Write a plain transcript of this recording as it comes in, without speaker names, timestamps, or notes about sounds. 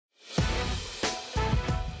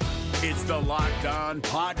It's the Locked On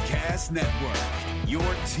Podcast Network, your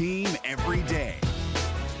team every day.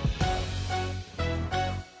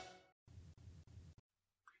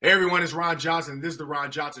 Hey everyone, it's Ron Johnson. This is the Ron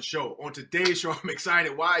Johnson Show. On today's show, I'm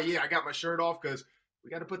excited. Why? Yeah, I got my shirt off because we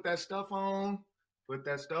got to put that stuff on.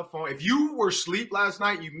 If you were asleep last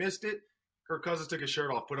night, you missed it. Kirk Cousins took his shirt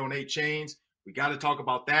off, put on 8 chains. We got to talk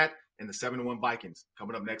about that and the 7-1 Vikings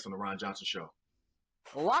coming up next on the Ron Johnson Show.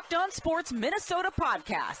 Locked On Sports Minnesota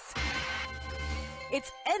Podcasts.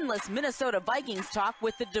 It's endless Minnesota Vikings talk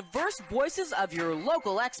with the diverse voices of your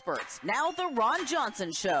local experts. Now the Ron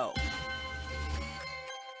Johnson Show.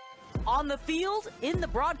 On the field, in the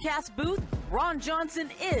broadcast booth, Ron Johnson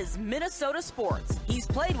is Minnesota sports. He's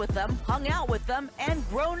played with them, hung out with them, and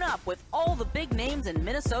grown up with all the big names in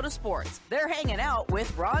Minnesota sports. They're hanging out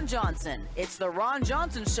with Ron Johnson. It's the Ron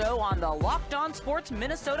Johnson Show on the Locked On Sports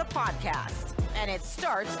Minnesota Podcast. And it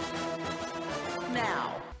starts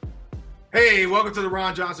now. Hey, welcome to the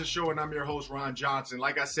Ron Johnson Show, and I'm your host, Ron Johnson.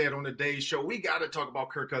 Like I said on today's show, we got to talk about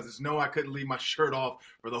Kirk Cousins. No, I couldn't leave my shirt off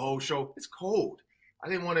for the whole show. It's cold. I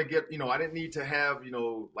didn't want to get, I didn't need to have,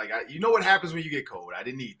 what happens when you get cold. I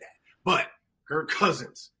didn't need that. But Kirk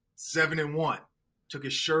Cousins, 7-1, took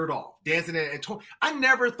his shirt off, dancing at Antonio. I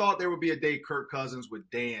never thought there would be a day Kirk Cousins would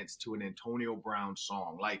dance to an Antonio Brown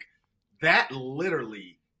song. Like, that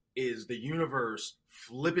literally is the universe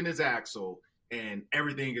flipping his axle, and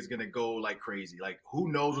everything is going to go like crazy. Like,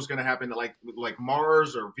 who knows what's going to happen? Like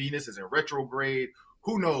Mars or Venus is in retrograde.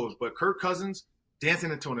 Who knows? But Kirk Cousins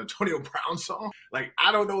dancing into an Antonio Brown song. Like,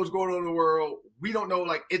 I don't know what's going on in the world. We don't know.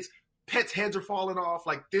 Like, it's pets' heads are falling off.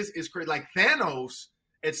 Like, this is crazy. Like, Thanos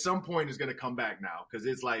at some point is going to come back now because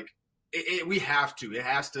it's like, we have to. It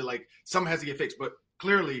has to, like, something has to get fixed. But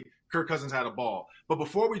clearly, Kirk Cousins had a ball. But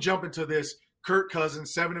before we jump into this Kirk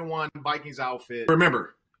Cousins 7-1 Vikings outfit,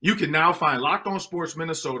 remember, you can now find Locked On Sports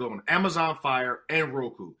Minnesota on Amazon Fire and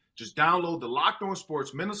Roku. Just download the Locked On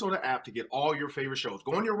Sports Minnesota app to get all your favorite shows.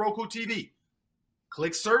 Go on your Roku TV.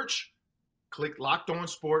 Click search, click Locked On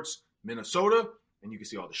Sports Minnesota, and you can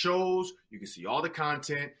see all the shows. You can see all the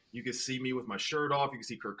content. You can see me with my shirt off. You can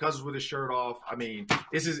see Kirk Cousins with his shirt off. I mean,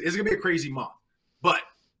 it's going to be a crazy month. But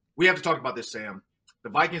we have to talk about this, Sam. The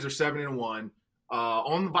Vikings are 7-1.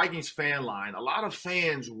 On the Vikings fan line, a lot of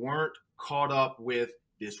fans weren't caught up with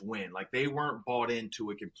this win. Like, they weren't bought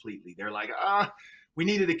into it completely. They're like, we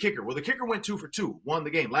needed a kicker. Well, the kicker went 2 for 2, won the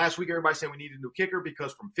game. Last week, everybody said we needed a new kicker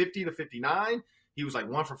because from 50 to 59, he was like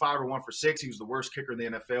 1 for 5 or 1 for 6. He was the worst kicker in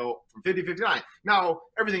the NFL from 50 to 59. Now,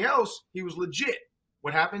 everything else, he was legit.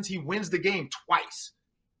 What happens? He wins the game twice.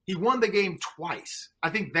 He won the game twice. I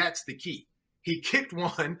think that's the key. He kicked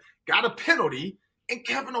one, got a penalty, and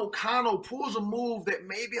Kevin O'Connell pulls a move that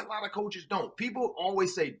maybe a lot of coaches don't. People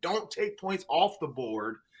always say don't take points off the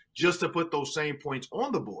board just to put those same points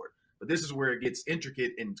on the board. But this is where it gets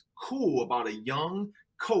intricate and cool about a young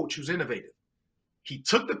coach who's innovative. He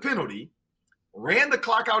took the penalty, ran the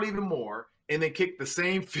clock out even more, and then kicked the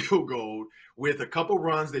same field goal with a couple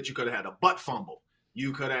runs that you could have had a butt fumble.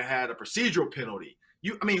 You could have had a procedural penalty.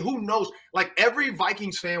 Who knows? Like, every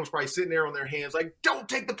Vikings fan was probably sitting there on their hands like, don't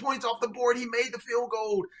take the points off the board. He made the field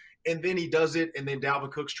goal. And then he does it, and then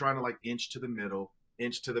Dalvin Cook's trying to, like, inch to the middle,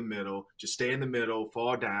 just stay in the middle,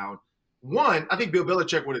 fall down. One, I think Bill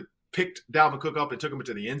Belichick would have picked Dalvin Cook up and took him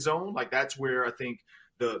into the end zone. Like, that's where I think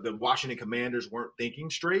the Washington Commanders weren't thinking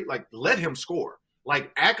straight. Like, let him score.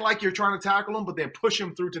 Like, act like you're trying to tackle him, but then push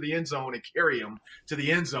him through to the end zone and carry him to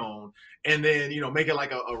the end zone, and then, make it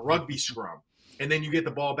like a rugby scrum. And then you get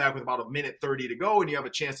the ball back with about 1:30 to go, and you have a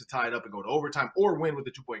chance to tie it up and go to overtime or win with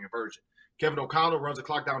the 2-point conversion. Kevin O'Connell runs the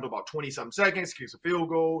clock down to about 20-something seconds, kicks a field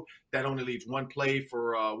goal. That only leaves 1 play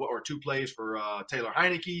or 2 plays for Taylor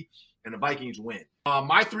Heineke, and the Vikings win.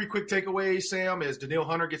 My 3 quick takeaways, Sam, is Danielle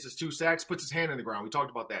Hunter gets his 2 sacks, puts his hand in the ground. We talked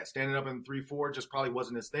about that. Standing up in 3-4 just probably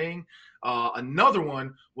wasn't his thing. Another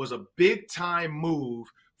one was a big-time move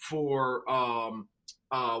for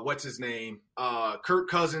Kirk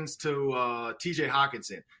Cousins to TJ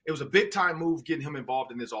Hawkinson. It was a big-time move getting him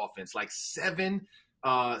involved in this offense. Like 7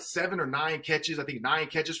 or 9 catches, I think 9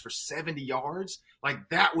 catches for 70 yards. Like,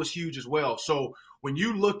 that was huge as well. So when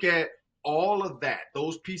you look at all of that,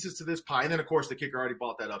 those pieces to this pie, and then, of course, the kicker already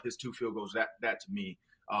brought that up, his 2 field goals, that to me.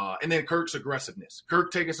 And then Kirk's aggressiveness.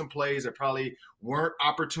 Kirk taking some plays that probably weren't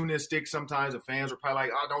opportunistic sometimes. The fans were probably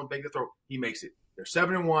like, don't make the throw. He makes it. They're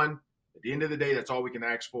 7-1. At the end of the day, that's all we can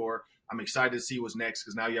ask for. I'm excited to see what's next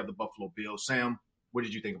because now you have the Buffalo Bills. Sam, what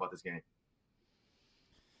did you think about this game?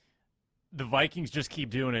 The Vikings just keep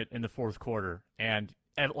doing it in the fourth quarter. And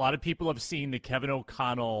a lot of people have seen the Kevin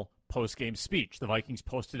O'Connell post-game speech. The Vikings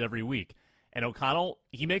post it every week. And O'Connell,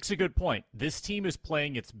 he makes a good point. This team is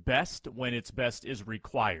playing its best when its best is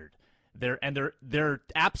required. They're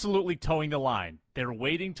absolutely towing the line. They're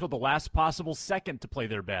waiting till the last possible second to play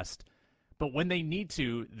their best. But when they need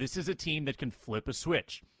to, this is a team that can flip a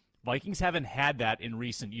switch. Vikings haven't had that in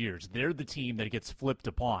recent years. They're the team that gets flipped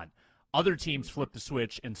upon. Other teams flip the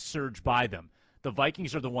switch and surge by them. The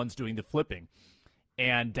Vikings are the ones doing the flipping.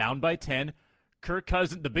 And down by 10, Kirk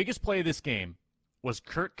Cousins, the biggest play of this game was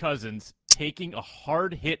Kirk Cousins taking a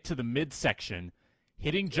hard hit to the midsection,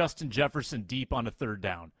 hitting Justin Jefferson deep on a third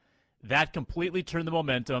down. That completely turned the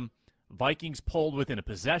momentum. Vikings pulled within a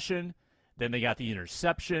possession. Then they got the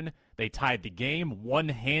interception. They tied the game.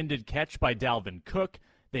 One-handed catch by Dalvin Cook.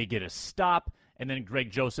 They get a stop, and then Greg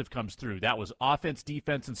Joseph comes through. That was offense,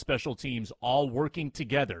 defense, and special teams all working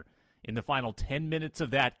together in the final 10 minutes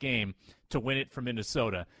of that game to win it for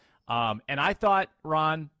Minnesota. And I thought,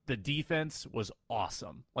 Ron, the defense was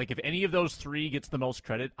awesome. Like, if any of those three gets the most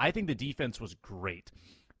credit, I think the defense was great.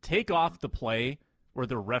 Take off the play where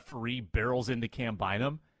the referee barrels into Cam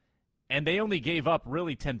Bynum, and they only gave up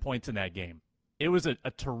really 10 points in that game. It was a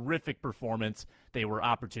terrific performance. They were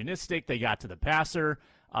opportunistic. They got to the passer.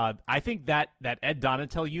 I think that Ed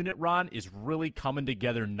Donatel unit, Ron, is really coming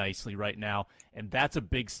together nicely right now, and that's a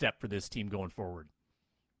big step for this team going forward.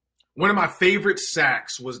 One of my favorite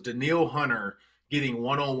sacks was Danielle Hunter getting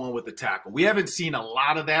one-on-one with the tackle. We haven't seen a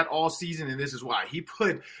lot of that all season, and this is why. He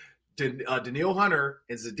put Danielle Hunter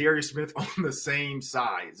and Zadarius Smith on the same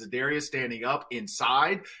side. Zadarius standing up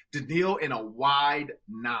inside, Danielle in a wide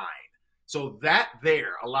 9. So that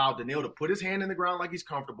there allowed Danielle to put his hand in the ground like he's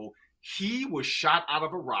comfortable. He was shot out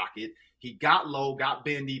of a rocket. He got low, got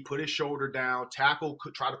bendy, put his shoulder down. Tackle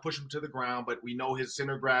could try to push him to the ground, but we know his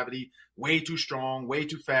center of gravity, way too strong, way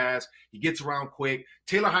too fast. He gets around quick.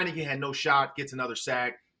 Taylor Heinicke had no shot, gets another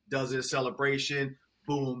sack, does his celebration,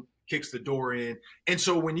 boom, kicks the door in. And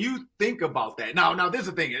so when you think about that, now there's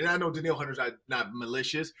the thing, and I know Danielle Hunter's not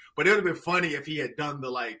malicious, but it would have been funny if he had done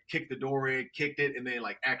the, kick the door in, kicked it, and then,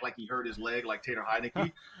 act like he hurt his leg like Taylor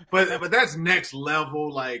Heinicke. but that's next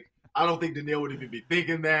level, I don't think Danielle would even be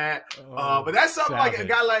thinking that. But that's something savage.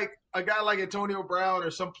 a guy like Antonio Brown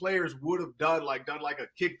or some players would have done a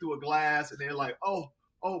kick through a glass, and they're like, oh,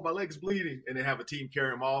 my leg's bleeding, and then have a team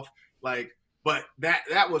carry him off. But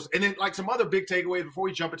that was, and then some other big takeaways before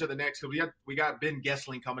we jump into the next, because we got Ben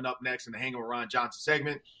Gessling coming up next in the Hanging with Ron Johnson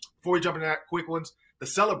segment. Before we jump into that, quick ones, the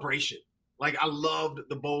celebration. I loved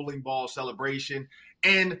the bowling ball celebration,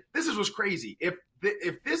 and this is what's crazy. If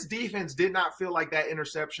this defense did not feel like that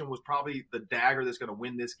interception was probably the dagger that's going to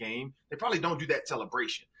win this game, they probably don't do that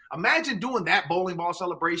celebration. Imagine doing that bowling ball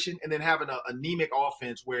celebration and then having an anemic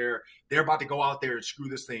offense where they're about to go out there and screw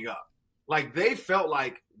this thing up. They felt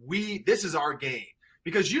like this is our game,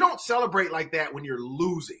 because you don't celebrate like that when you're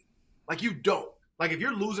losing. You don't. If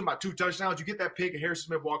you're losing by 2 touchdowns, you get that pick and Harrison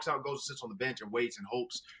Smith walks out, goes and sits on the bench and waits and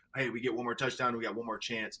hopes, hey, we get one more touchdown, we got one more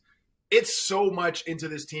chance. It's so much into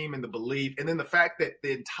this team and the belief, and then the fact that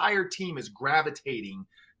the entire team is gravitating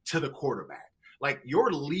to the quarterback.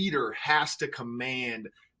 Your leader has to command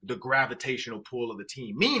the gravitational pull of the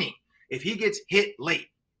team, meaning if he gets hit late,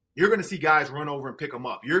 you're going to see guys run over and pick him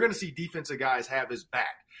up. You're going to see defensive guys have his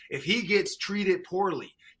back. If he gets treated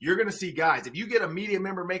poorly, you're going to see guys. If you get a media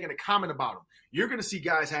member making a comment about him, you're going to see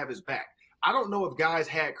guys have his back. I don't know if guys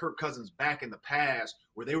had Kirk Cousins back in the past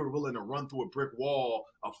where they were willing to run through a brick wall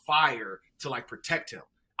of fire to protect him.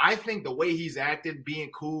 I think the way he's acted, being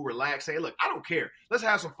cool, relaxed, saying, look, I don't care. Let's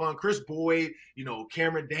have some fun. Chris Boyd,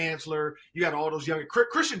 Cameron Dantzler, you got all those young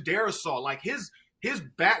Christian Darrisaw, his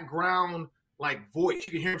background voice.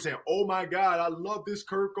 You can hear him saying, oh my God, I love this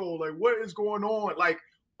Kirko. What is going on?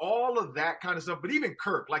 All of that kind of stuff. But even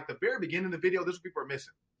Kirk, the very beginning of the video, this is what people are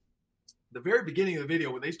missing. The very beginning of the video,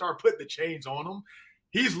 when they start putting the chains on him,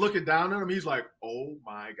 he's looking down at him. He's like, oh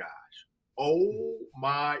my gosh. Oh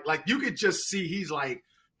my. You could just see he's like,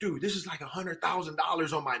 dude, this is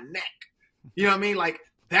 $100,000 on my neck. You know what I mean?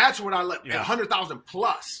 That's what I love. Yeah. 100,000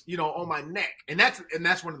 plus, on my neck. And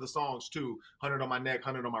that's one of the songs too. 100 on my neck,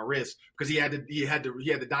 100 on my wrist, because he had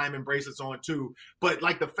the diamond bracelets on too. But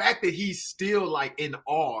the fact that he's still in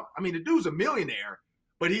awe. I mean, the dude's a millionaire,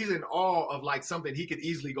 but he's in awe of something he could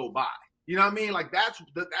easily go buy. You know what I mean?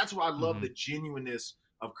 That's why I love the genuineness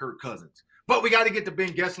of Kirk Cousins. But we got to get to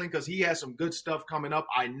Ben Gessling because he has some good stuff coming up.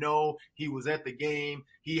 I know he was at the game.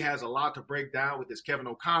 He has a lot to break down with this Kevin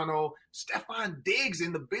O'Connell. Stephon Diggs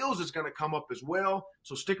in the Bills is going to come up as well.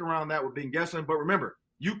 So stick around that with Ben Gessling. But remember,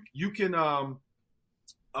 you can But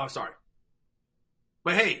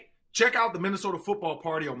hey, check out the Minnesota Football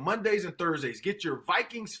Party on Mondays and Thursdays. Get your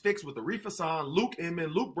Vikings fix with Arif Hassan, Luke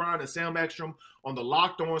Inman, Luke Brown, and Sam Ekstrom on the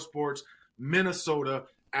Locked On Sports Minnesota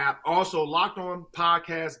app. Also,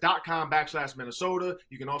 lockedonpodcast.com/Minnesota.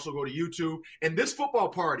 You can also go to YouTube. And this football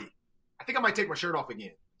party, I think I might take my shirt off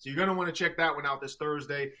again. So you're going to want to check that one out this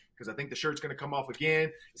Thursday because I think the shirt's going to come off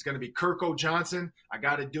again. It's going to be Kirk Johnson. I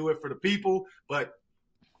got to do it for the people, but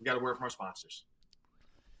we got to wear it from our sponsors.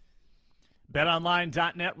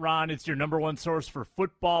 BetOnline.net, Ron, it's your number one source for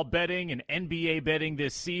football betting and NBA betting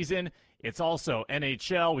this season. It's also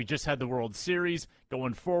NHL. We just had the World Series.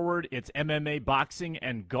 Going forward, it's MMA, boxing,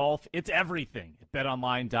 and golf. It's everything at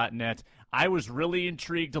BetOnline.net. I was really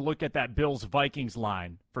intrigued to look at that Bills-Vikings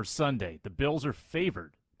line for Sunday. The Bills are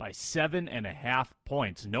favored by 7.5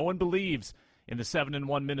 points. No one believes in the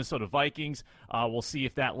 7-1 Minnesota Vikings. We'll see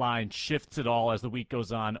if that line shifts at all as the week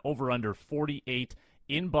goes on. Over under 48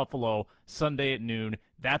 in Buffalo, Sunday at noon.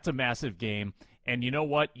 That's a massive game. And you know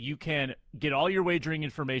what? You can get all your wagering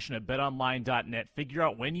information at betonline.net. Figure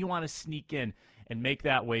out when you want to sneak in and make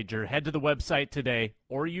that wager. Head to the website today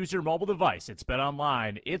or use your mobile device. It's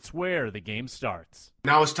BetOnline. It's where the game starts.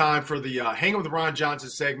 Now it's time for the Hang with Ron Johnson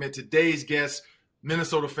segment. Today's guest,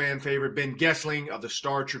 Minnesota fan favorite, Ben Gessling of the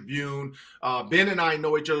Star Tribune. Ben and I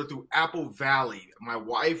know each other through Apple Valley. My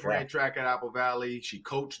wife ran track at Apple Valley. She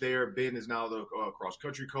coached there. Ben is now the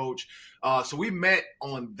cross-country coach. So we met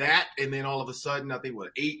on that, and then all of a sudden, I think,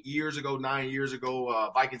 9 years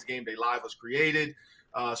ago, Vikings Game Day Live was created.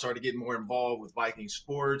 Started getting more involved with Viking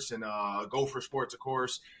sports and Gopher sports, of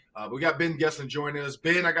course. But we got Ben Gessling joining us.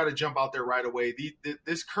 Ben, I got to jump out there right away.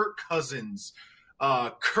 This Kirk Cousins,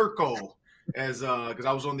 Kirko, because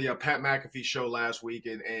I was on the Pat McAfee show last week,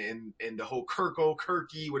 and the whole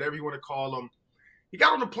Kirky, whatever you want to call him, he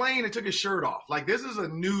got on the plane and took his shirt off. Like, this is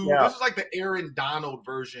this is like the Aaron Donald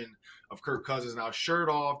version of Kirk Cousins now. Shirt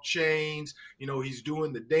off, chains, he's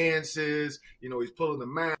doing the dances, he's pulling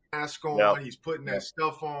the mask on, he's putting that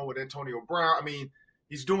stuff on with Antonio Brown. I mean,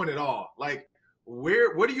 he's doing it all. Like,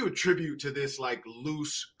 what do you attribute to this, like,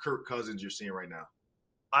 loose Kirk Cousins you're seeing right now?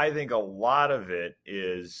 I think a lot of it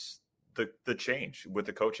is the change with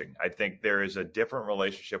the coaching. I think there is a different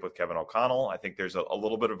relationship with Kevin O'Connell. I think there's a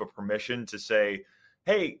little bit of a permission to say,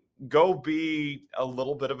 hey, go be a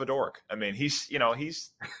little bit of a dork. I mean,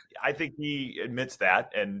 I think he admits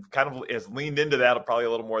that and kind of has leaned into that probably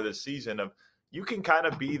a little more this season of you can kind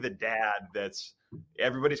of be the dad that's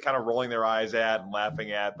everybody's kind of rolling their eyes at and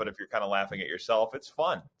laughing at, but if you're kind of laughing at yourself, it's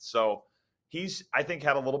fun. So he's, I think,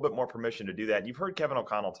 had a little bit more permission to do that. You've heard Kevin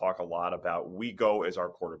O'Connell talk a lot about we go as our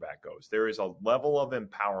quarterback goes. There is a level of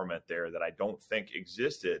empowerment there that I don't think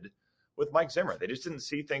existed with Mike Zimmer. They just didn't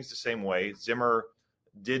see things the same way. Zimmer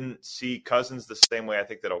didn't see Cousins the same way I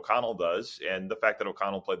think that O'Connell does. And the fact that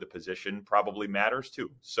O'Connell played the position probably matters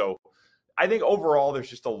too. So I think overall there's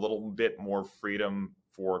just a little bit more freedom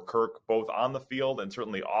for Kirk, both on the field and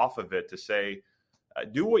certainly off of it, to say,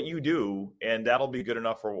 do what you do, and that'll be good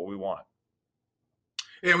enough for what we want.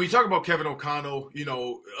 Yeah, when you talk about Kevin O'Connell,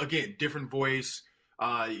 again, different voice.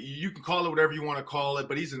 You can call it whatever you want to call it,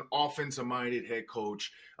 but he's an offensive-minded head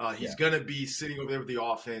coach. He's going to be sitting over there with the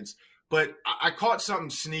offense. But I caught something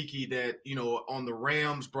sneaky that, on the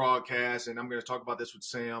Rams broadcast, and I'm going to talk about this with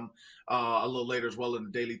Sam a little later as well in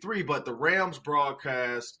the Daily 3, but the Rams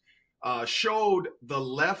broadcast showed the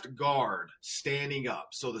left guard standing up.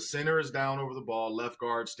 So the center is down over the ball, left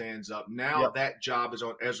guard stands up. Now that job is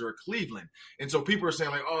on Ezra Cleveland. And so people are saying,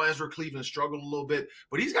 like, oh, Ezra Cleveland struggled a little bit,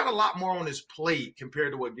 but he's got a lot more on his plate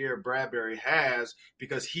compared to what Garrett Bradbury has,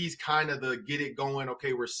 because he's kind of the get it going,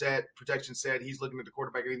 okay, we're set, protection set, he's looking at the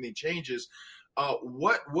quarterback, anything changes.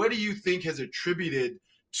 What do you think has attributed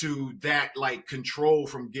to that, like, control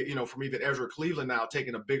from even Ezra Cleveland now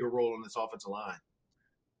taking a bigger role in this offensive line?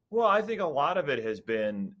 Well, I think a lot of it has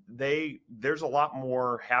been there's a lot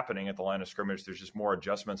more happening at the line of scrimmage. There's just more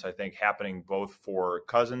adjustments, I think, happening both for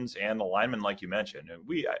Cousins and the linemen, like you mentioned. And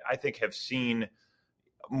I think, have seen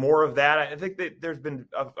more of that. I think that there's been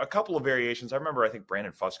a couple of variations. I remember, I think,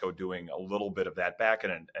 Brandon Fusco doing a little bit of that back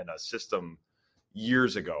in a system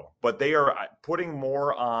years ago. But they are putting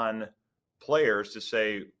more on players to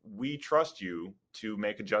say, we trust you to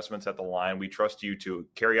make adjustments at the line. We trust you to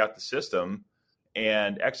carry out the system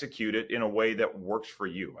and execute it in a way that works for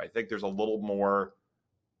you. I think there's a little more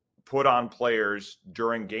put on players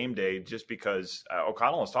during game day, just because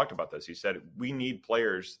O'Connell has talked about this. He said, we need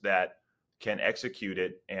players that can execute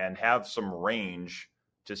it and have some range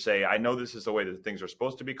to say, I know this is the way that things are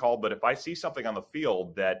supposed to be called, but if I see something on the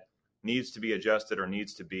field that needs to be adjusted or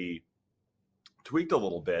needs to be tweaked a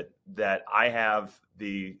little bit, that I have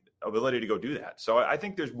the ability to go do that. So I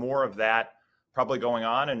think there's more of that probably going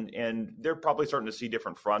on, and they're probably starting to see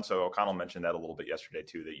different fronts. So O'Connell mentioned that a little bit yesterday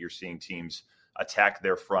too, that you're seeing teams attack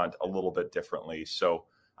their front a little bit differently. So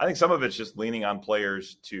I think some of it's just leaning on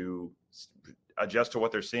players to adjust to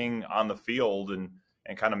what they're seeing on the field and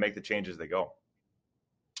kind of make the changes they go.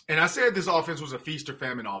 And I said this offense was a feast or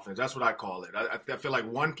famine offense. That's what I call it. I feel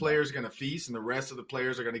like one player is going to feast and the rest of the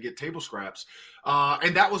players are going to get table scraps.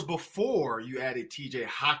 And that was before you added T.J.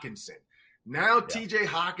 Hockenson. Now T.J.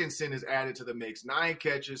 Hockenson is added to the mix. 9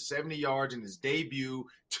 catches, 70 yards in his debut.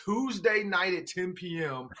 Tuesday night at 10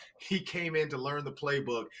 p.m., he came in to learn the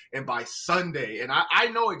playbook. And by Sunday, and I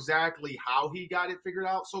know exactly how he got it figured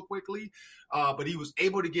out so quickly, but he was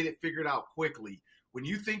able to get it figured out quickly. When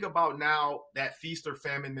you think about now that feast or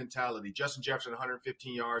famine mentality, Justin Jefferson,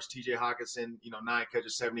 115 yards, T.J. Hockenson, 9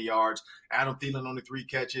 catches, 70 yards, Adam Thielen, only 3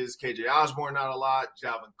 catches, K.J. Osborne, not a lot,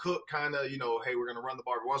 Dalvin Cook, kind of, hey, we're going to run the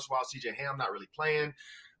ball every once in a while, C.J. Ham not really playing.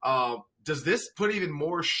 Does this put even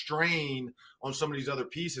more strain on some of these other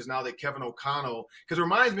pieces now that Kevin O'Connell – because it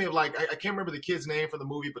reminds me of, I can't remember the kid's name from the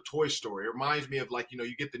movie, but Toy Story. It reminds me of,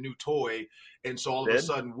 you get the new toy, and so all of a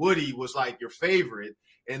sudden Woody was, your favorite.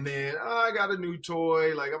 And then, I got a new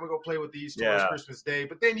toy. I'm going to go play with these toys Christmas Day.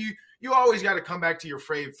 But then you always got to come back to your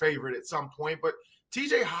favorite at some point. But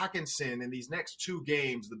T.J. Hockenson in these next 2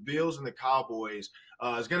 games, the Bills and the Cowboys,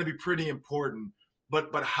 is going to be pretty important.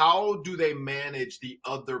 But how do they manage the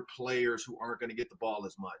other players who aren't going to get the ball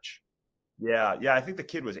as much? Yeah. I think the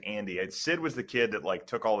kid was Andy. Sid was the kid that,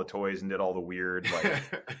 took all the toys and did all the weird,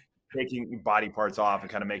 taking body parts off and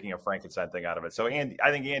kind of making a Frankenstein thing out of it. So I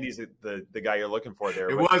think Andy's the guy you're looking for there.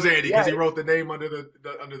 It was Andy because he wrote the name under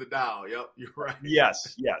the dial. Yep, you're right.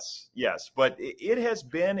 Yes. But it has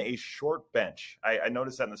been a short bench. I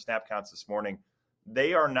noticed that in the snap counts this morning.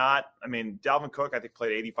 They are not. I mean, Dalvin Cook I think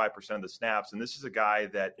played 85% of the snaps, and this is a guy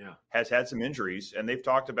that has had some injuries. And they've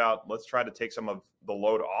talked about let's try to take some of the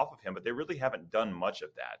load off of him, but they really haven't done much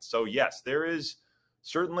of that. So yes, there is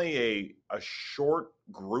certainly a short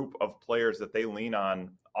group of players that they lean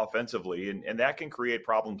on offensively, and that can create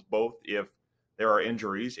problems both if there are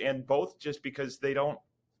injuries and both just because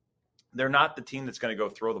they're not the team that's going to go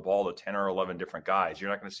throw the ball to 10 or 11 different guys.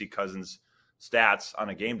 You're not going to see Cousins' stats on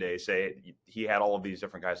a game day say he had all of these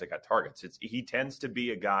different guys that got targets. He tends to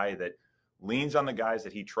be a guy that leans on the guys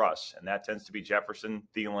that he trusts, and that tends to be Jefferson,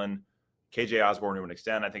 Thielen, K.J. Osborne to an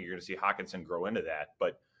extent. I think you're going to see Hockenson grow into that,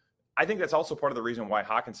 but I think that's also part of the reason why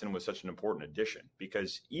Hockenson was such an important addition,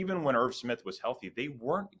 because even when Irv Smith was healthy, they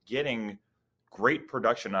weren't getting great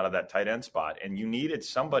production out of that tight end spot. And you needed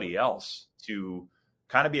somebody else to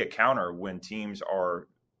kind of be a counter when teams are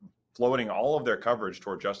floating all of their coverage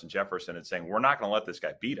toward Justin Jefferson and saying, we're not going to let this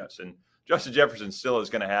guy beat us. And Justin Jefferson still is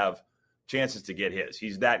going to have chances to get his.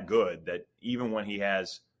 He's that good that even when he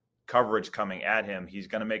has coverage coming at him, he's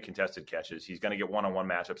going to make contested catches. He's going to get one-on-one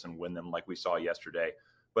matchups and win them like we saw yesterday.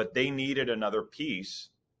 But they needed another piece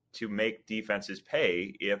to make defenses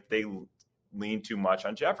pay if they lean too much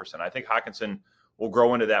on Jefferson. I think Hockenson will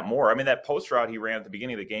grow into that more. I mean, that post route he ran at the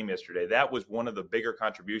beginning of the game yesterday, that was one of the bigger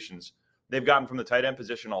contributions they've gotten from the tight end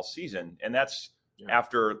position all season. And that's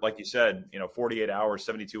after, like you said, 48 hours,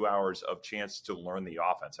 72 hours of chance to learn the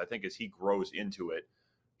offense. I think as he grows into it,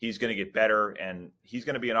 he's going to get better, and he's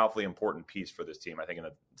going to be an awfully important piece for this team, I think, in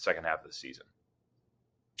the second half of the season.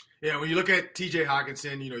 Yeah, when you look at T.J.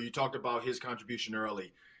 Hockenson, you talked about his contribution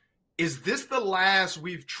early. Is this the last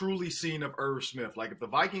we've truly seen of Irv Smith? If the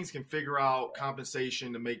Vikings can figure out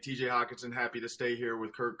compensation to make T.J. Hockenson happy to stay here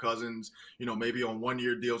with Kirk Cousins, maybe on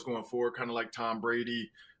one-year deals going forward, kind of like Tom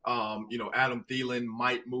Brady, Adam Thielen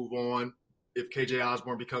might move on if K.J.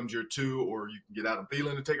 Osborne becomes your 2, or you can get Adam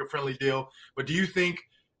Thielen to take a friendly deal. But do you think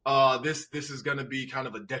this is going to be kind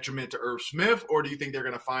of a detriment to Irv Smith, or do you think they're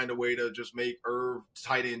going to find a way to just make Irv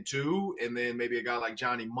tight end 2, and then maybe a guy like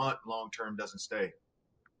Johnny Munt long-term doesn't stay?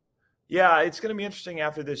 Yeah, it's going to be interesting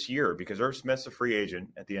after this year because Irv Smith's a free agent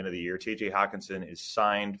at the end of the year. T.J. Hockenson is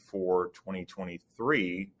signed for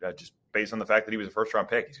 2023 just based on the fact that he was a first-round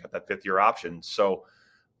pick. He's got that 5th-year option. So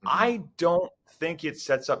I don't think it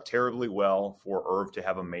sets up terribly well for Irv to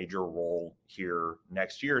have a major role here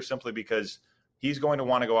next year simply because he's going to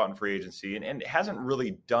want to go out in free agency and hasn't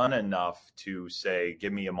really done enough to say,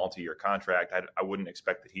 give me a multi-year contract. I wouldn't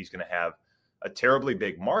expect that he's going to have a terribly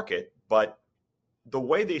big market, but the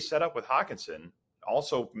way they set up with Hockenson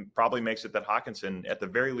also probably makes it that Hockenson, at the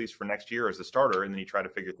very least for next year, is the starter, and then you try to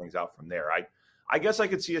figure things out from there. I guess I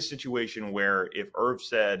could see a situation where if Irv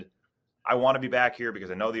said, I want to be back here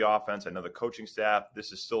because I know the offense, I know the coaching staff,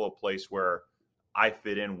 this is still a place where I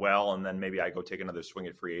fit in well, and then maybe I go take another swing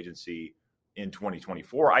at free agency in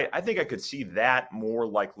 2024. I think I could see that more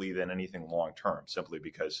likely than anything long-term, simply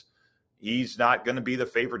because he's not going to be the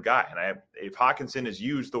favored guy. And if Hockenson is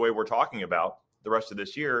used the way we're talking about the rest of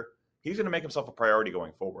this year, he's going to make himself a priority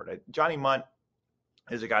going forward. Johnny Munt,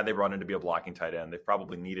 is a guy they brought in to be a blocking tight end. They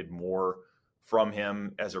probably needed more from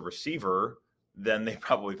him as a receiver than they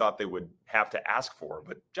probably thought they would have to ask for.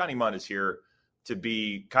 But Johnny Mundt is here to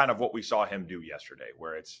be kind of what we saw him do yesterday,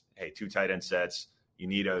 where it's, hey, 2 tight end sets. You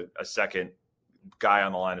need a second guy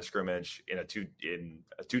on the line of scrimmage in a two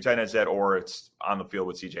tight end set, or it's on the field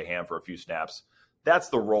with CJ Ham for a few snaps. That's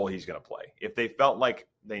the role he's going to play. If they felt like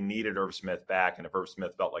they needed Irv Smith back, and if Irv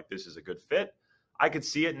Smith felt like this is a good fit, I could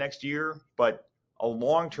see it next year. But a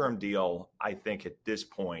long-term deal, I think at this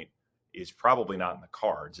point, is probably not in the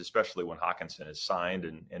cards, especially when Hockenson is signed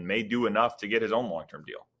and may do enough to get his own long-term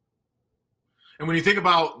deal. And when you think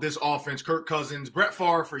about this offense, Kirk Cousins, Brett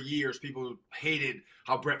Favre for years, people hated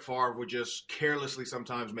how Brett Favre would just carelessly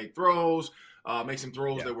sometimes make throws, make some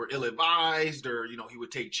throws that were ill-advised, or, he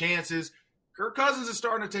would take chances. Kirk Cousins is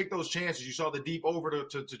starting to take those chances. You saw the deep over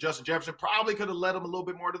to Justin Jefferson. Probably could have led him a little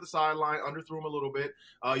bit more to the sideline, underthrew him a little bit.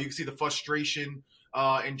 You can see the frustration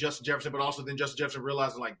in Justin Jefferson, but also then Justin Jefferson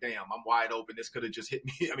realizing, like, damn, I'm wide open. This could have just hit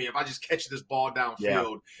me. I mean, if I just catch this ball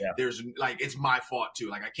downfield, there's it's my fault too.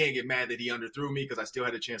 Like, I can't get mad that he underthrew me because I still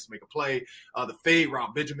had a chance to make a play. The fade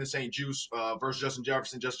route, Benjamin St. Juste versus Justin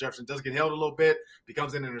Jefferson. Justin Jefferson does get held a little bit,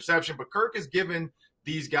 becomes an interception, but Kirk is given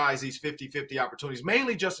these guys these 50-50 opportunities,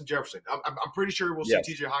 mainly Justin Jefferson. I'm pretty sure we'll see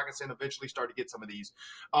T.J. Hockenson eventually start to get some of these.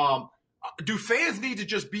 Do fans need to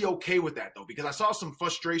just be okay with that, though? Because I saw some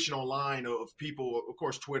frustration online of people. Of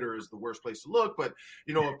course, Twitter is the worst place to look, but,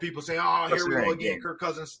 of people saying, oh, here we go again, Kirk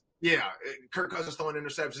Cousins. Yeah, Kirk Cousins throwing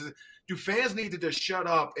interceptions. Do fans need to just shut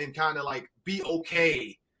up and kind of, like, be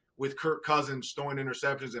okay with Kirk Cousins throwing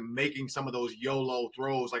interceptions and making some of those YOLO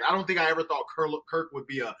throws? Like, I don't think I ever thought Kirk would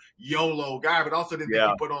be a YOLO guy, but also didn't think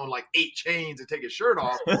he'd put on, like, 8 chains and take his shirt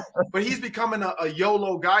off. But he's becoming a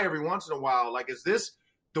YOLO guy every once in a while. Like, is this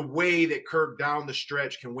the way that Kirk down the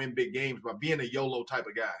stretch can win big games, by being a YOLO type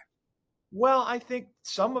of guy? Well, I think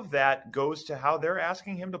some of that goes to how they're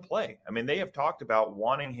asking him to play. I mean, they have talked about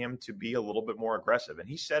wanting him to be a little bit more aggressive. And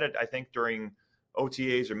he said it, I think, during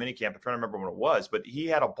OTAs or minicamp. I'm trying to remember when it was, but he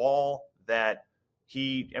had a ball that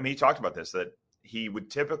he talked about this, that he would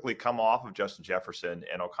typically come off of Justin Jefferson,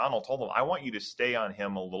 and O'Connell told him, I want you to stay on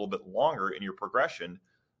him a little bit longer in your progression,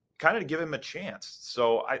 kind of to give him a chance.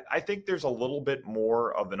 So I think there's a little bit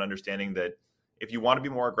more of an understanding that if you want to be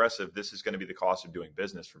more aggressive, this is going to be the cost of doing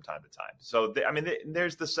business from time to time. So,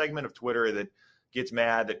 there's the segment of Twitter that gets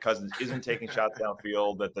mad that Cousins isn't taking shots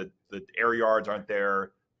downfield, that the air yards aren't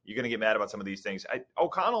there. You're going to get mad about some of these things.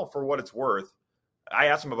 O'Connell, for what it's worth, I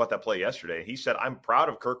asked him about that play yesterday. He said, I'm proud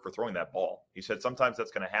of Kirk for throwing that ball. He said, sometimes that's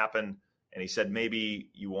going to happen. And he said, maybe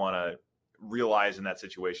you want to realize in that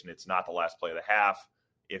situation, it's not the last play of the half.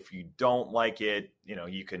 If you don't like it,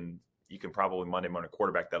 you can probably Monday morning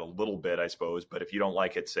quarterback that a little bit, I suppose. But if you don't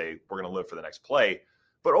like it, say, we're going to live for the next play.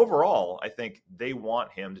 But overall, I think they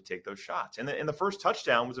want him to take those shots. And the first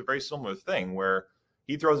touchdown was a very similar thing where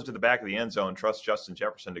he throws it to the back of the end zone, trusts Justin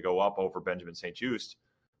Jefferson to go up over Benjamin St. Juste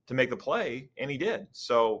to make the play, and he did.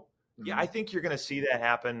 So, I think you're going to see that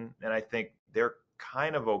happen, and I think they're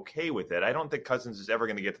kind of okay with it. I don't think Cousins is ever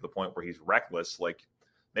going to get to the point where he's reckless, like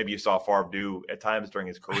maybe you saw Favre do at times during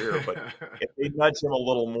his career. But if they nudge him a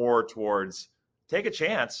little more towards take a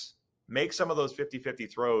chance, make some of those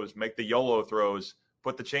 50-50 throws, make the YOLO throws,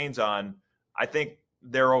 put the chains on, I think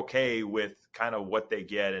they're okay with kind of what they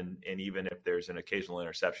get. And even if there's an occasional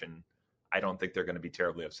interception, I don't think they're going to be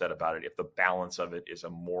terribly upset about it if the balance of it is a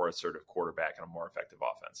more assertive quarterback and a more effective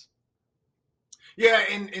offense. Yeah,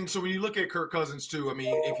 and so when you look at Kirk Cousins too, I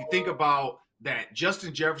mean, if you think about that,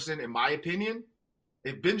 Justin Jefferson, in my opinion,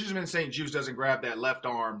 if Benjamin St. Juste doesn't grab that left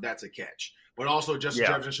arm, that's a catch. But also Justin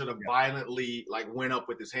Jefferson should have violently went up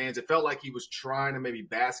with his hands. It felt like he was trying to maybe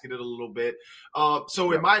basket it a little bit.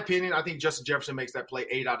 So in my opinion, I think Justin Jefferson makes that play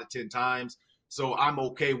 8 out of 10 times. So I'm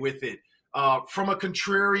okay with it. From a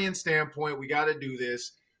contrarian standpoint, we got to do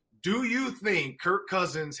this. Do you think Kirk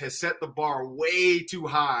Cousins has set the bar way too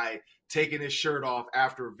high, taking his shirt off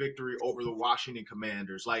after a victory over the Washington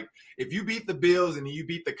Commanders? Like, if you beat the Bills and you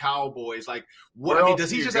beat the Cowboys, like,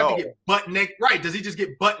 does he just have to get butt naked? Right. Does he just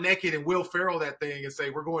get butt naked and Will Ferrell that thing and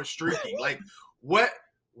say, we're going streaking? Like, what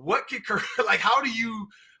could Kirk, like, how do you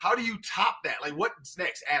top that? Like, what's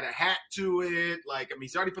next? Add a hat to it? Like, I mean,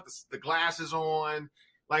 he's already put the glasses on.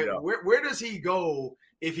 Like, where does he go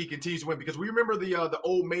if he continues to win? Because we remember the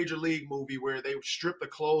old Major League movie where they stripped the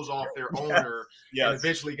clothes off their owner and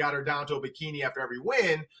eventually got her down to a bikini after every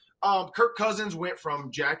win. Kirk Cousins went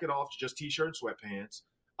from jacket off to just T-shirt and sweatpants,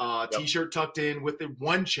 T-shirt tucked in with the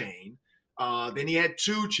 1 chain. Then he had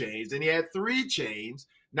 2 chains. Then he had 3 chains.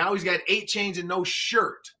 Now he's got 8 chains and no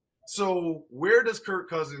shirt. So where does Kirk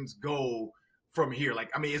Cousins go from here? Like,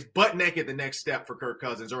 I mean, is butt naked the next step for Kirk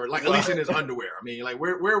Cousins, or like at least in his underwear? I mean, like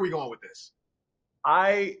where are we going with this?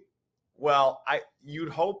 You'd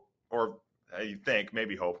hope, or you think,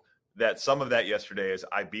 maybe hope, that some of that yesterday is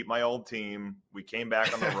I beat my old team. We came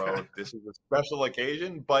back on the road. This is a special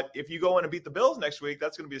occasion. But if you go in and beat the Bills next week,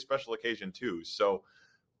 that's going to be a special occasion too. So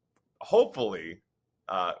hopefully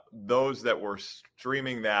those that were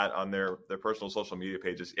streaming that on their personal social media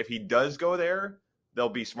pages, if he does go there, they'll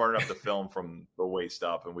be smart enough to film from the waist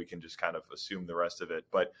up, and we can just kind of assume the rest of it.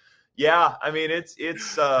 But yeah, I mean, it's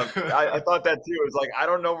I thought that too. It's like, I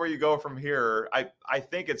don't know where you go from here. I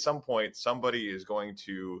think at some point somebody is going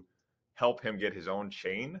to help him get his own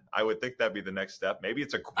chain. I would think that'd be the next step. Maybe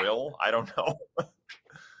it's a grill. I don't know.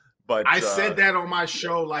 But I said that on my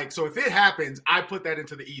show. Like, so if it happens, I put that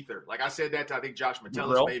into the ether. Like I said that to, I think, Josh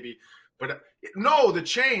Metellus maybe. But no, the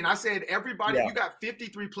chain. I said everybody. Yeah. You got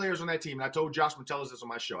 53 players on that team. And I told Josh Metellus this on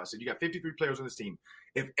my show. I said you got 53 players on this team.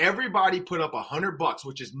 If everybody put up $100,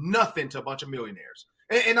 which is nothing to a bunch of millionaires,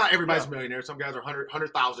 and not everybody's a millionaire. Some guys are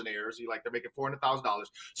 100,000-aires. Like they're making $400,000.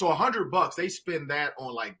 So $100, they spend that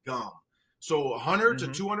on like gum. So $100 to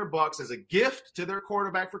 $200 as a gift to their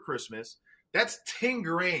quarterback for Christmas. That's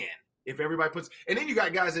 $10,000 if everybody puts. And then you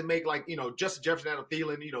got guys that make like, Justin Jefferson, Adam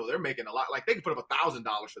Thielen. They're making a lot. Like they can put up $1,000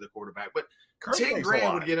 for the quarterback, but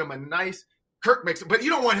 $10,000 would get him a nice. Kirk makes it, but you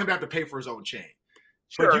don't want him to have to pay for his own chain.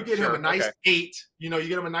 But you get him a nice 8. You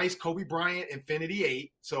get him a nice Kobe Bryant Infinity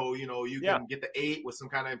 8. So you can get the 8 with some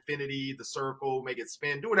kind of infinity, the circle, make it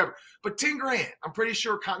spin, do whatever. But $10,000, I'm pretty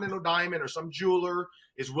sure Continental Diamond or some jeweler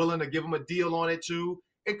is willing to give him a deal on it too.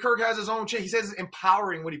 And Kirk has his own chain. He says it's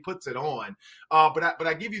empowering when he puts it on. But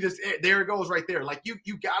I give you this. There it goes right there. Like you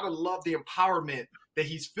gotta love the empowerment that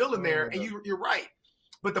he's feeling there. And you're right.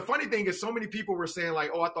 But the funny thing is, so many people were saying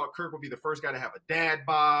like, "Oh, I thought Kirk would be the first guy to have a dad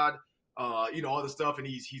bod." All the stuff, and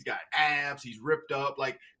he's got abs, he's ripped up.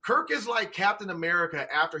 Like Kirk is like Captain America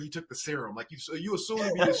after he took the serum. Like you assume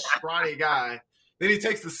he'd be this scrawny guy, then he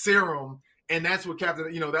takes the serum, and that's what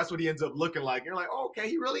that's what he ends up looking like. You're like, oh, okay,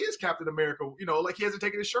 he really is Captain America. Like he hasn't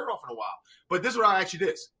taken his shirt off in a while. But this is what I ask you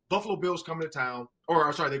this: Buffalo Bills coming to town,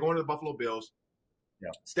 or sorry, they're going to the Buffalo Bills. Yeah.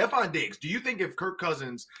 Stephon Diggs, do you think if Kirk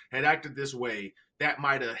Cousins had acted this way, that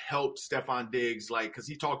might have helped Stephon Diggs, because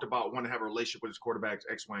he talked about wanting to have a relationship with his quarterbacks,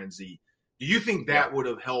 X, Y, and Z. Do you think that would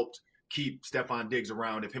have helped keep Stephon Diggs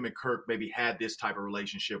around if him and Kirk maybe had this type of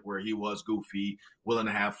relationship where he was goofy, willing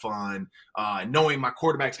to have fun, knowing my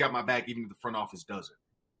quarterback's got my back even if the front office doesn't?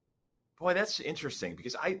 Boy, that's interesting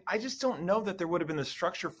because I just don't know that there would have been the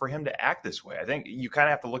structure for him to act this way. I think you kind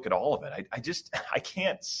of have to look at all of it. I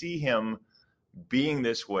can't see him being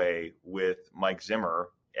this way with Mike Zimmer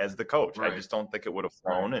as the coach. Right. I just don't think it would have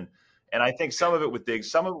flown. Right. And I think some of it with Diggs,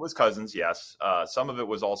 some of it was Cousins, yes. Some of it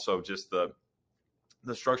was also just the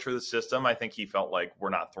structure of the system. I think he felt like we're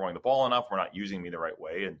not throwing the ball enough, we're not using me the right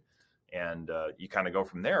way, and you kind of go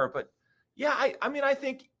from there. But yeah, I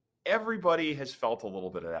think everybody has felt a little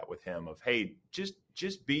bit of that with him. Of hey,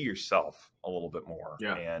 just be yourself a little bit more.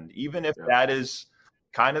 Yeah. And even if that is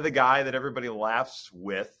kind of the guy that everybody laughs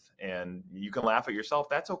with, and you can laugh at yourself,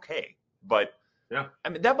 that's okay. But yeah, I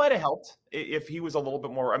mean, that might have helped if he was a little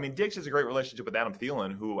bit more. I mean, Diggs has a great relationship with Adam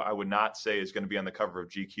Thielen, who I would not say is going to be on the cover of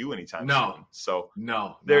GQ anytime soon. So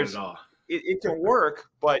no, there's not at all. It can work,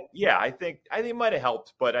 but yeah, I think it might have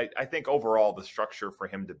helped. But I think overall the structure for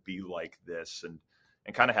him to be like this and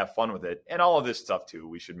kind of have fun with it, and all of this stuff too,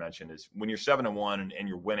 we should mention, is when you're 7-1 and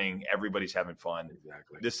you're winning, everybody's having fun.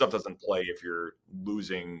 Exactly. This stuff doesn't play if you're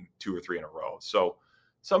losing 2 or 3 in a row. So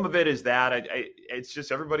some of it is that it's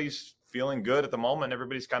just everybody's feeling good at the moment.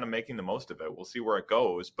 Everybody's kind of making the most of it. We'll see where it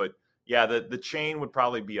goes. But yeah, the chain would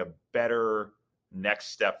probably be a better next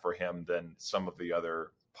step for him than some of the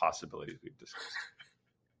other possibilities we've discussed.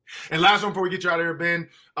 And last one before we get you out of here, Ben,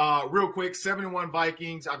 real quick, 7-1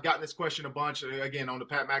 Vikings. I've gotten this question a bunch. Again, on the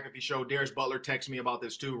Pat McAfee show, Darius Butler texted me about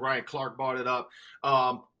this too. Ryan Clark brought it up.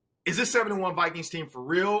 Is this 7-1 Vikings team for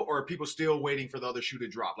real, or are people still waiting for the other shoe to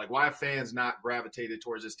drop? Like, why have fans not gravitated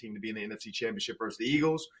towards this team to be in the NFC Championship versus the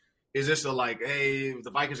Eagles? Is this hey,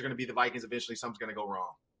 the Vikings are going to be the Vikings eventually, something's going to go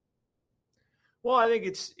wrong? Well, I think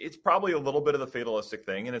it's probably a little bit of the fatalistic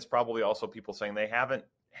thing, and it's probably also people saying they haven't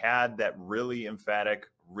had that really emphatic,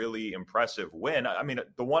 really impressive win. I mean,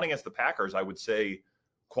 the one against the Packers, I would say,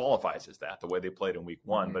 qualifies as that, the way they played in week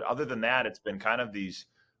 1. Mm-hmm. But other than that, it's been kind of these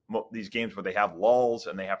games where they have lulls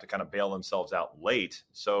and they have to kind of bail themselves out late.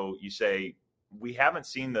 So you say, we haven't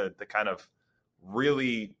seen the kind of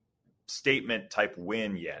really statement type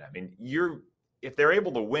win yet. I mean, if they're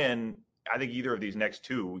able to win, I think either of these next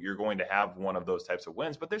 2, you're going to have one of those types of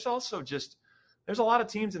wins. But there's also there's a lot of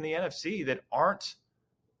teams in the NFC that aren't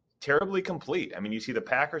terribly complete. I mean, you see the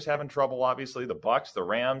Packers having trouble, obviously, the Bucs, the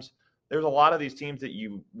Rams. There's a lot of these teams that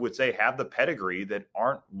you would say have the pedigree that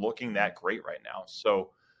aren't looking that great right now.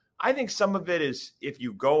 So I think some of it is if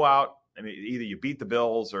you go out, I mean, either you beat the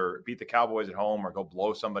Bills or beat the Cowboys at home or go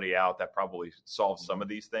blow somebody out, that probably solves some of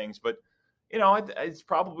these things. But, it's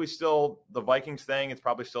probably still the Vikings thing. It's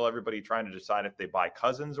probably still everybody trying to decide if they buy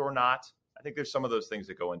Cousins or not. I think there's some of those things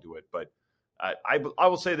that go into it. But I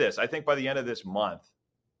will say this. I think by the end of this month,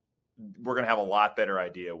 we're going to have a lot better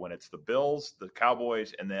idea when it's the Bills, the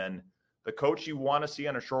Cowboys, and then the coach you want to see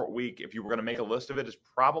on a short week, if you were going to make a list of it, is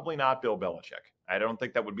probably not Bill Belichick. I don't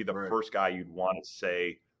think that would be the first guy you'd want to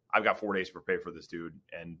say, I've got 4 days to prepare for this dude.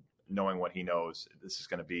 And knowing what he knows, this is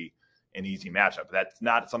going to be an easy matchup. That's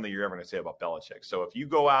not something you're ever going to say about Belichick. So if you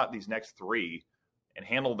go out these next 3 and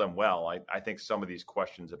handle them well, I think some of these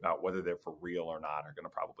questions about whether they're for real or not are going to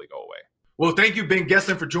probably go away. Well, thank you, Ben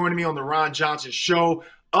Gesslin, for joining me on the Ron Johnson Show.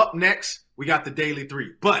 Up next, we got the Daily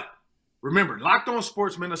 3. But remember, Locked On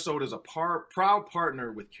Sports Minnesota is a proud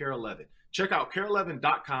partner with Care 11. Check out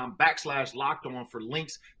care11.com/lockedon for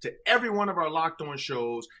links to every one of our Locked On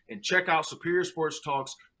shows. And check out Superior Sports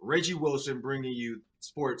Talk's Reggie Wilson bringing you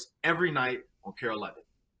sports every night on Care 11.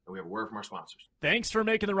 And we have a word from our sponsors. Thanks for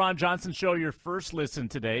making the Ron Johnson Show your first listen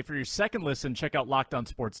today. For your second listen, check out Locked On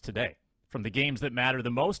Sports Today. From the games that matter the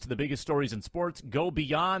most to the biggest stories in sports, go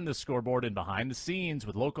beyond the scoreboard and behind the scenes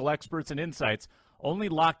with local experts and insights only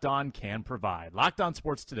Locked On can provide. Locked On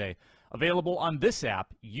Sports Today, available on this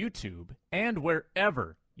app, YouTube, and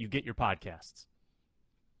wherever you get your podcasts.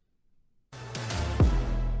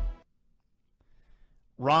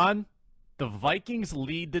 Ron, the Vikings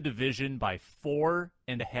lead the division by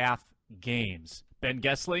 4.5 games. Ben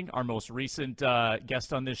Gesslin, our most recent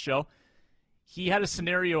guest on this show, he had a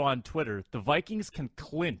scenario on Twitter. The Vikings can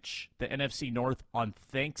clinch the NFC North on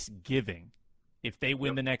Thanksgiving if they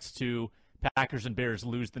win the next 2. Packers and Bears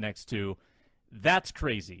lose the next 2. That's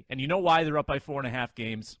crazy. And you know why they're up by 4.5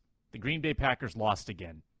 games? The Green Bay Packers lost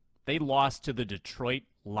again. They lost to the Detroit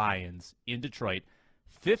Lions in Detroit,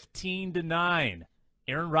 15-9.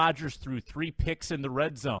 Aaron Rodgers threw 3 picks in the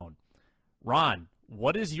red zone. Ron,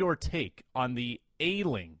 what is your take on the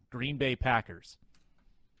ailing Green Bay Packers?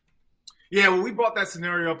 Yeah, well, we brought that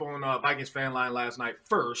scenario up on Vikings Fan Line last night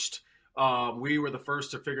first. We were the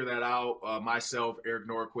first to figure that out. Myself, Eric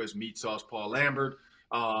Norquist, Meat Sauce, Paul Lambert,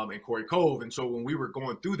 and Corey Cove. And so when we were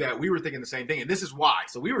going through that, we were thinking the same thing. And this is why.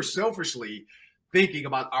 So we were selfishly thinking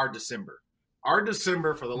about our December. Our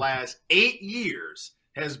December for the last 8 years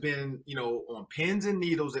has been, on pins and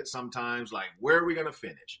needles at sometimes, like, where are we going to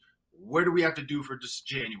finish? What do we have to do for just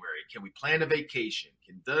January? Can we plan a vacation?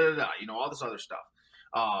 All this other stuff.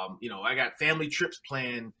 I got family trips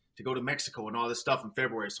planned to go to Mexico and all this stuff in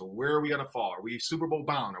February. So where are we going to fall? Are we Super Bowl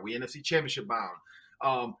bound? Are we NFC Championship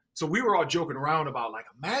bound? So we were all joking around about,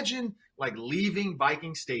 imagine, leaving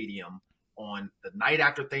Viking Stadium on the night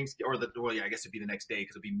after Thanksgiving, I guess it'd be the next day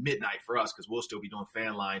because it'd be midnight for us because we'll still be doing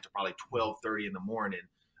fan line to probably 12:30 in the morning.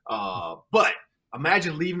 But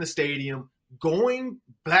imagine leaving the stadium, going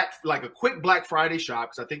a quick Black Friday shop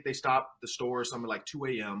because I think they stopped the store something like 2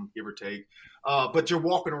 a.m., give or take. But you're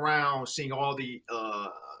walking around seeing all the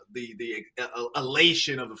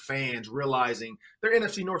elation of the fans realizing they're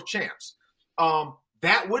NFC North champs.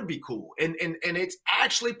 That would be cool. And it's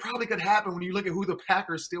actually probably could happen when you look at who the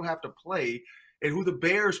Packers still have to play and who the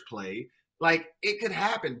Bears play. It could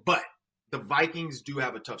happen, but the Vikings do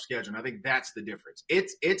have a tough schedule. And I think that's the difference.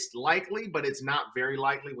 It's likely, but it's not very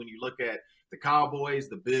likely when you look at the Cowboys,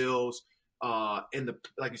 the Bills, and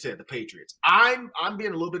like you said, the Patriots. I'm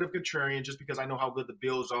being a little bit of a contrarian just because I know how good the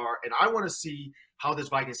Bills are, and I want to see how this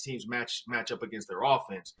Vikings teams match up against their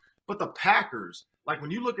offense. But the Packers,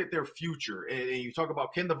 when you look at their future and you talk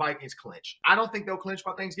about can the Vikings clinch, I don't think they'll clinch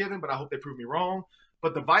by Thanksgiving, but I hope they prove me wrong.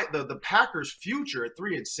 But the Packers' future at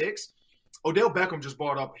 3-6, Odell Beckham just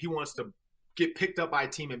brought up he wants to get picked up by a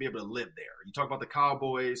team and be able to live there. You talk about the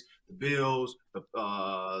Cowboys, the Bills,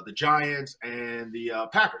 the Giants, and the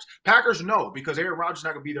Packers. Packers, no, because Aaron Rodgers is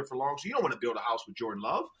not going to be there for long, so you don't want to build a house with Jordan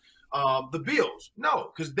Love. The Bills,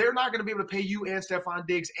 no, because they're not going to be able to pay you and Stephon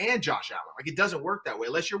Diggs and Josh Allen. It doesn't work that way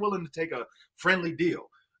unless you're willing to take a friendly deal.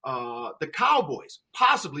 The Cowboys,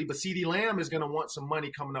 possibly, but CeeDee Lamb is going to want some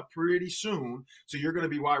money coming up pretty soon, so you're going to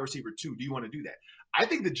be wide receiver 2. Do you want to do that? I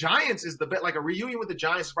think the Giants is the best. A reunion with the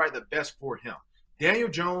Giants is probably the best for him. Daniel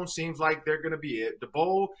Jones seems like they're going to be it.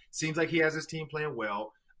 DeBoer seems like he has his team playing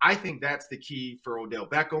well. I think that's the key for Odell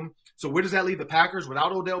Beckham. So where does that leave the Packers?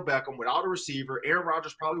 Without Odell Beckham, without a receiver, Aaron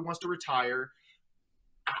Rodgers probably wants to retire.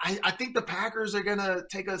 I think the Packers are going to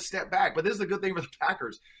take a step back. But this is the good thing for the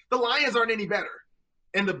Packers. The Lions aren't any better.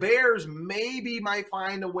 And the Bears maybe might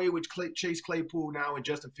find a way with Chase Claypool now and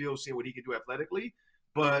Justin Fields, seeing what he can do athletically.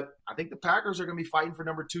 But I think the Packers are going to be fighting for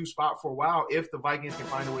number 2 spot for a while if the Vikings can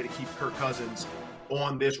find a way to keep Kirk Cousins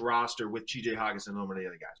on this roster with T.J. Hockenson and over the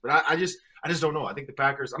other guys. But I just don't know. I think the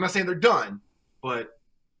Packers – I'm not saying they're done, but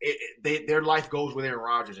their life goes with Aaron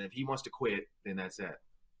Rodgers. And if he wants to quit, then that's it.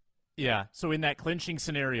 Yeah, so in that clinching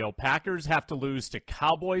scenario, Packers have to lose to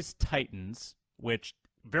Cowboys, Titans, which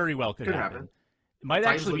very well could happen. It might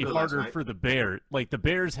Titans actually be harder for the Bears. Like, the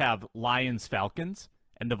Bears have Lions, Falcons,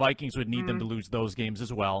 and the Vikings would need them to lose those games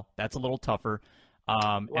as well. That's a little tougher.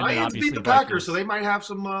 Lions beat the Packers, so they might have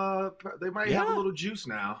some. They might have a little juice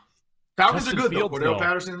now. Falcons are good though.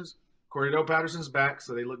 Cordell Patterson's back,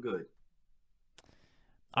 so they look good.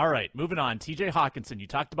 All right, moving on. T.J. Hockenson, you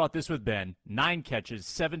talked about this with Ben. 9 catches,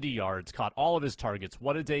 70 yards, caught all of his targets.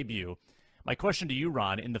 What a debut! My question to you,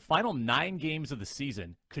 Ron: in the final 9 games of the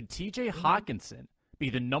season, could T.J. Hockenson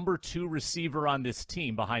be the number 2 receiver on this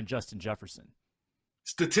team behind Justin Jefferson?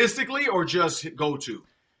 Statistically, or just go to?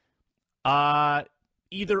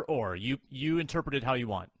 Either or. You interpret it how you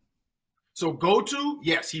want. So go to,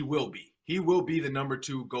 yes, he will be. He will be the number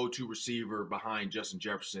 2 go-to receiver behind Justin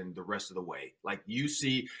Jefferson the rest of the way. Like you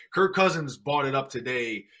see, Kirk Cousins brought it up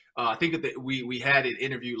today. I think that we had an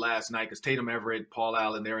interview last night because Tatum Everett, Paul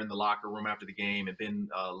Allen, they're in the locker room after the game, and Ben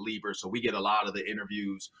Lieber. So we get a lot of the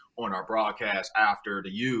interviews on our broadcast after to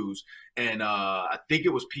use. And I think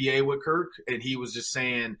it was PA with Kirk, and he was just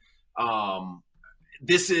saying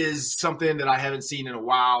this is something that I haven't seen in a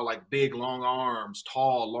while, like big, long arms,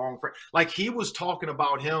 tall, long – like he was talking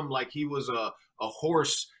about him like he was a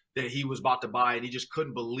horse that he was about to buy, and he just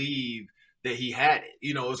couldn't believe – that he had it,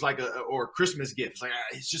 you know, it was like a Christmas gift. It's like,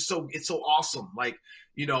 it's just it's so awesome. Like,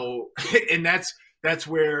 you know, and that's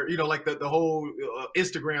where, you know, like the whole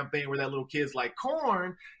Instagram thing where that little kid's like,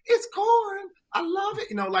 corn, it's corn. I love it.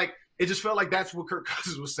 You know, like it just felt like that's what Kirk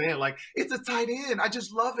Cousins was saying. Like, it's a tight end. I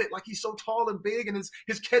just love it. Like he's so tall and big and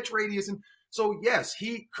his catch radius. And so, yes,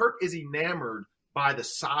 Kirk is enamored by the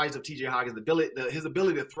size of T.J. Hockenson, his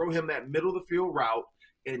ability to throw him that middle of the field route.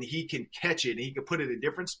 And he can catch it, and he can put it in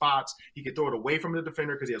different spots. He can throw it away from the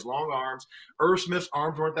defender because he has long arms. Irv Smith's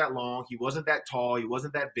arms weren't that long. He wasn't that tall. He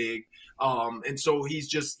wasn't that big. And so he's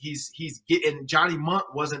getting – Johnny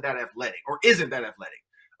Munt wasn't that athletic or isn't that athletic.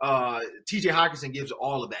 T.J. Hockenson gives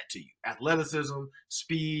all of that to you. Athleticism,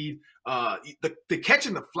 speed, the catch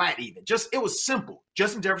in the flat even. It was simple.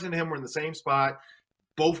 Justin Jefferson and him were in the same spot.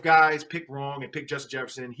 Both guys picked wrong and picked Justin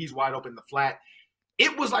Jefferson. He's wide open in the flat.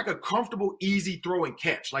 It was like a comfortable, easy throw and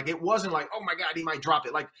catch. Like, it wasn't like, oh, my God, he might drop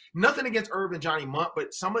it. Like, nothing against Irv and Johnny Munt,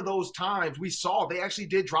 but some of those times we saw they actually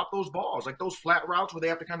did drop those balls. Like, those flat routes where they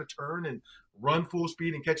have to kind of turn and run full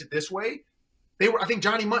speed and catch it this way. I think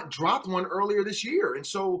Johnny Munt dropped one earlier this year. And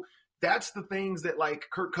so that's the things that, like,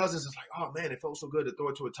 Kirk Cousins is like, oh, man, it felt so good to throw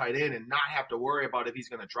it to a tight end and not have to worry about if he's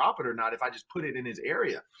going to drop it or not if I just put it in his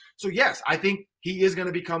area. So, yes, I think he is going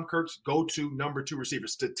to become Kirk's go-to number 2 receiver.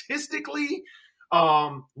 Statistically,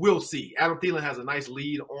 we'll see. Adam Thielen has a nice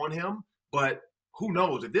lead on him, but who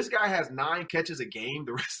knows? If this guy has 9 catches a game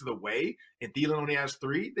the rest of the way and Thielen only has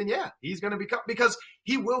 3, then yeah, he's going to become – because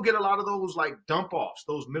he will get a lot of those like dump offs,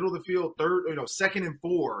 those middle of the field, second and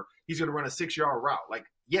 4, he's going to run a 6-yard route. Like,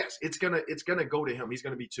 yes, it's gonna go to him. He's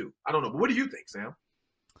going to be 2. I don't know. But what do you think, Sam?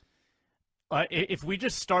 If we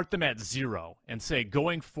just start them at 0 and say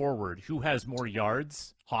going forward, who has more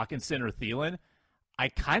yards, Hockenson or Thielen, I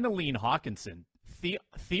kind of lean Hockenson.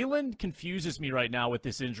 Thielen confuses me right now with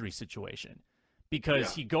this injury situation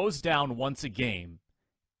because he goes down once a game,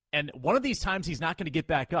 and one of these times he's not going to get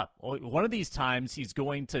back up. One of these times he's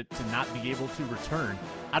going to not be able to return.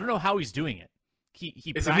 I don't know how he's doing it.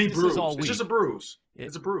 He it's practices all week. It's just a bruise.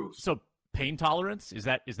 It's a bruise. So pain tolerance is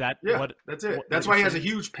that yeah, what? That's it. That's why he has a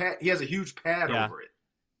huge pad. He has a huge pad over it.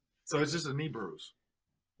 So it's just a knee bruise.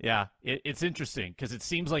 Yeah, it's interesting because it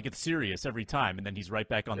seems like it's serious every time, and then he's right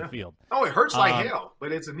back on the field. Oh, it hurts like hell,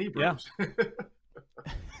 but it's a knee bruise. Yeah.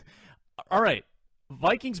 All right,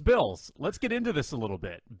 Vikings-Bills. Let's get into this a little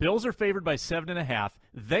bit. Bills are favored by 7.5.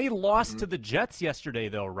 They lost to the Jets yesterday,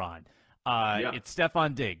 though, Ron. It's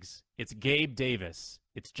Stephon Diggs. It's Gabe Davis.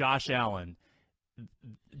 It's Josh Allen.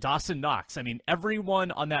 Dawson Knox. I mean, everyone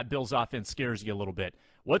on that Bills offense scares you a little bit.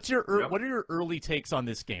 What are your early takes on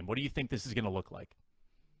this game? What do you think this is going to look like?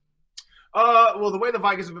 Well, the way the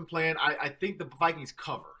Vikings have been playing, I think the Vikings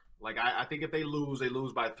cover. Like, I think if they lose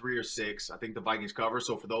by 3 or 6. I think the Vikings cover.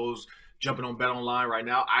 So for those jumping on Bet Online right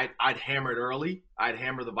now, I'd hammer it early. I'd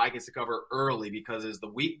hammer the Vikings to cover early because as the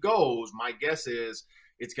week goes, my guess is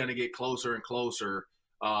it's going to get closer and closer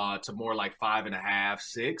to more like 5.5,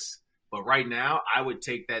 6. But right now, I would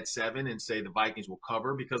take that 7 and say the Vikings will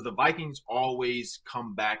cover, because the Vikings always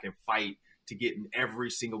come back and fight to get in every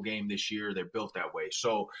single game this year. They're built that way.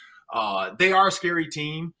 So they are a scary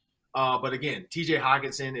team. But again, TJ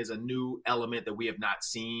Hockenson is a new element that we have not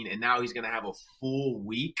seen. And now he's going to have a full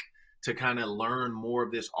week to kind of learn more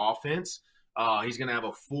of this offense. He's going to have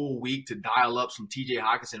a full week to dial up some TJ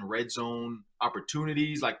Hockenson red zone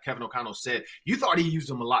opportunities. Like Kevin O'Connell said, you thought he used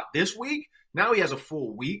them a lot this week. Now he has a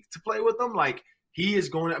full week to play with them. Like, he is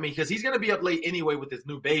going to, because he's going to be up late anyway with his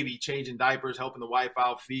new baby, changing diapers, helping the wife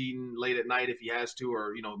out, feeding late at night if he has to,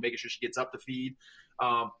 or, making sure she gets up to feed.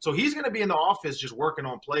 So he's going to be in the office just working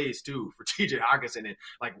on plays too for TJ Hockenson,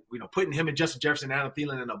 and putting him and Justin Jefferson and Adam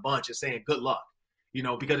Thielen in a bunch and saying good luck.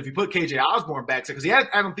 Because if you put KJ Osborne backside, because he had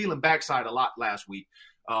Adam Thielen backside a lot last week.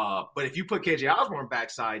 But if you put KJ Osborne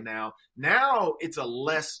backside now it's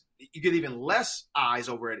you get even less eyes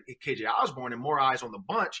over at KJ Osborne and more eyes on the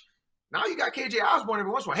bunch. Now you got KJ Osborne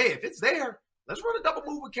every once in a while. Hey, if it's there, let's run a double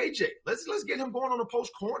move with KJ. Let's get him going on the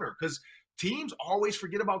post corner, because teams always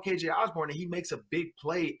forget about KJ Osborne, and he makes a big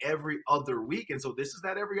play every other week. And so this is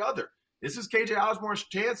that every other. This is KJ Osborne's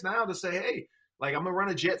chance now to say, hey, I'm going to run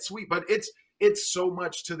a jet sweep. But it's so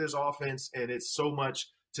much to this offense, and it's so much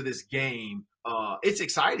to this game. It's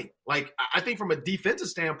exciting. I think from a defensive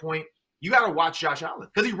standpoint, you got to watch Josh Allen,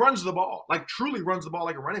 because he runs the ball, truly runs the ball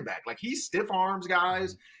like a running back. He stiff arms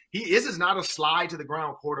guys. This is not a slide to the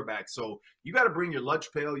ground quarterback. So you got to bring your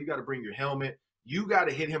lunch pail. You got to bring your helmet. You got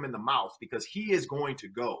to hit him in the mouth, because he is going to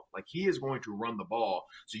go. He is going to run the ball.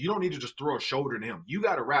 So you don't need to just throw a shoulder to him. You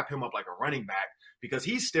got to wrap him up like a running back, because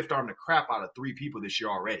he's stiff-armed the crap out of 3 people this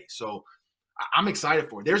year already. So I'm excited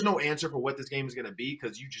for it. There's no answer for what this game is going to be,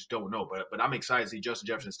 because you just don't know. But I'm excited to see Justin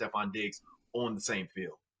Jefferson and Stephon Diggs on the same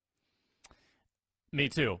field. Me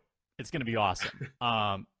too. It's going to be awesome.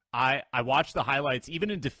 I watched the highlights. Even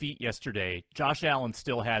in defeat yesterday, Josh Allen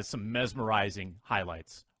still has some mesmerizing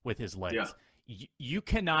highlights with his legs. Yeah. You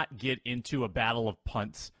cannot get into a battle of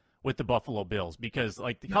punts with the Buffalo Bills, because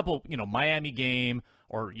the couple, Miami game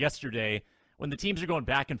or yesterday, when the teams are going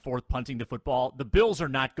back and forth punting the football, the Bills are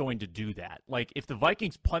not going to do that. If the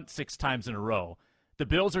Vikings punt 6 times in a row, the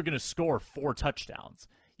Bills are going to score 4 touchdowns.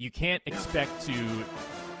 You can't expect to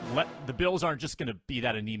the Bills aren't just going to be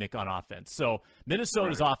that anemic on offense. So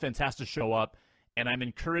Minnesota's offense has to show up, and I'm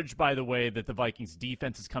encouraged by the way that the Vikings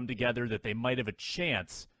defense has come together, that they might have a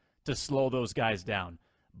chance to slow those guys down.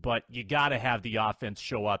 But you got to have the offense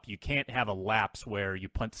show up. You can't have a lapse where you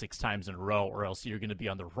punt 6 times in a row, or else you're going to be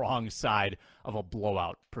on the wrong side of a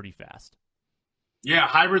blowout pretty fast. Yeah,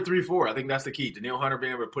 hybrid 3-4. I think that's the key. Danielle Hunter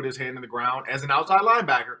being able to put his hand in the ground as an outside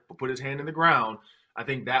linebacker, but put his hand in the ground. I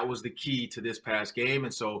think that was the key to this past game.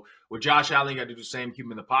 And so with Josh Allen, you got to do the same, keep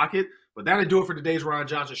him in the pocket. But that'll do it for today's Ron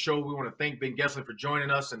Johnson Show. We want to thank Ben Gessler for joining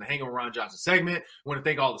us in the Hang on Ron Johnson segment. We want to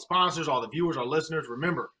thank all the sponsors, all the viewers, our listeners.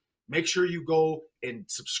 Remember, make sure you go and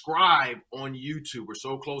subscribe on YouTube. We're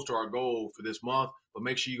so close to our goal for this month, but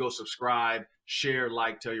make sure you go subscribe, share,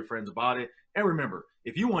 tell your friends about it. And remember,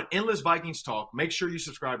 if you want endless Vikings talk, make sure you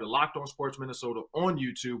subscribe to Locked On Sports Minnesota on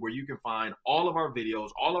YouTube, where you can find all of our videos,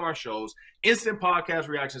 all of our shows, instant podcast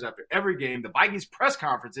reactions after every game, the Vikings press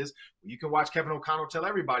conferences, where you can watch Kevin O'Connell tell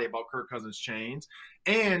everybody about Kirk Cousins' Chainz.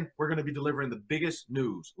 And we're going to be delivering the biggest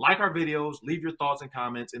news. Like our videos, leave your thoughts and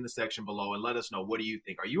comments in the section below, and let us know, what do you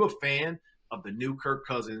think? Are you a fan of the new Kirk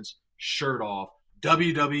Cousins shirt off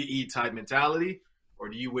WWE type mentality, or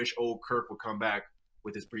do you wish old Kirk would come back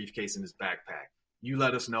with his briefcase in his backpack? You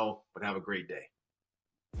let us know, but have a great day.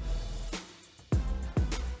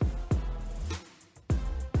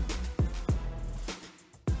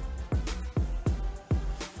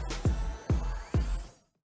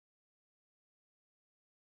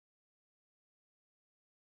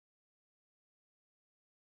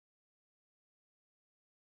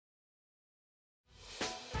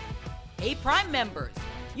 Hey, Prime members,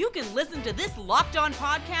 you can listen to this Locked On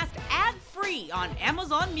podcast ad-free on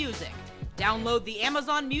Amazon Music. Download the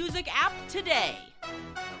Amazon Music app today.